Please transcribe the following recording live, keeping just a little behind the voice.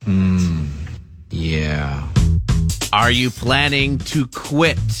Are you planning to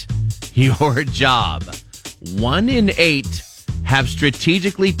quit your job? 1 in 8 have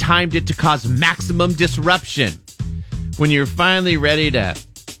strategically timed it to cause maximum disruption. When you're finally ready to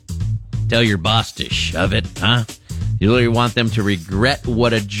tell your boss to shove it, huh? You really want them to regret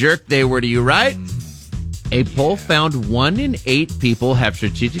what a jerk they were to you, right? A poll found 1 in 8 people have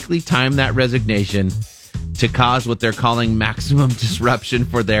strategically timed that resignation to cause what they're calling maximum disruption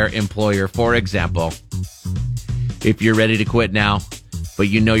for their employer. For example, if you're ready to quit now, but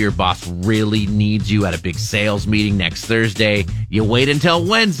you know your boss really needs you at a big sales meeting next Thursday, you wait until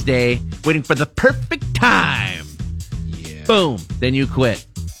Wednesday, waiting for the perfect time. Yeah. Boom, then you quit.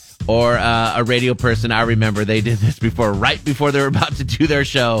 Or a radio person, I remember they did this before, right before they were about to do their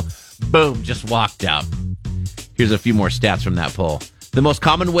show. Boom, just walked out. Here's a few more stats from that poll. The most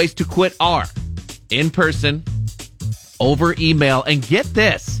common ways to quit are in person, over email, and get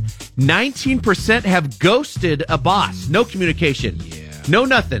this, 19% have ghosted a boss. No communication. Yeah. No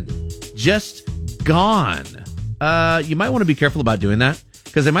nothing. Just gone. You might want to be careful about doing that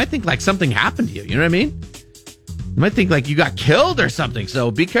because they might think like something happened to you. You know what I mean? You might think like you got killed or something.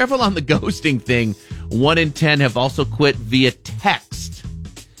 So be careful on the ghosting thing. 1 in 10 have also quit via text.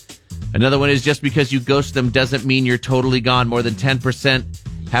 Another one is just because you ghost them doesn't mean you're totally gone. More than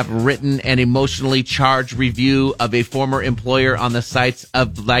 10% have written an emotionally charged review of a former employer on the sites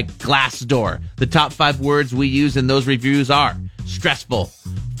of like Glassdoor. The top 5 words we use in those reviews are stressful,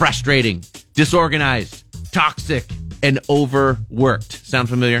 frustrating, disorganized, toxic, and overworked. Sound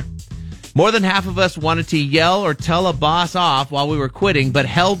familiar? More than half of us wanted to yell or tell a boss off while we were quitting, but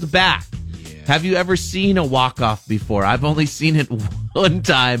held back. Yeah. Have you ever seen a walk-off before? I've only seen it one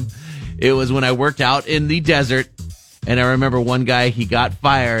time. It was when I worked out in the desert, and I remember one guy, he got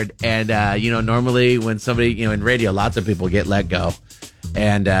fired, and, normally when somebody, in radio, lots of people get let go,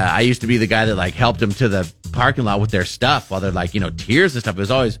 and I used to be the guy that, like, helped them to the parking lot with their stuff while they're, like, tears and stuff. It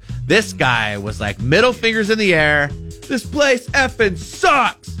was always, this guy was, like, middle fingers in the air, this place effing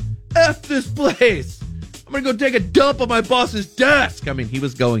sucks! F this place. I'm going to go take a dump on my boss's desk. I mean, he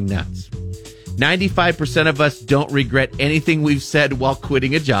was going nuts. 95% of us don't regret anything we've said while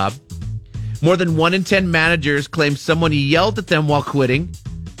quitting a job. More than 1 in 10 managers claim someone yelled at them while quitting,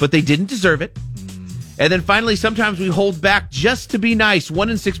 but they didn't deserve it. And then finally, sometimes we hold back just to be nice. 1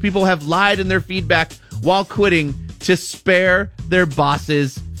 in 6 people have lied in their feedback while quitting to spare their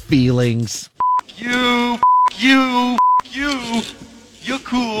boss's feelings. You. You're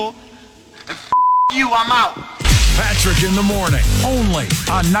cool. And you, I'm out. Patrick in the morning, only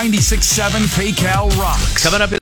on 96.7 PayCal Rocks. Coming up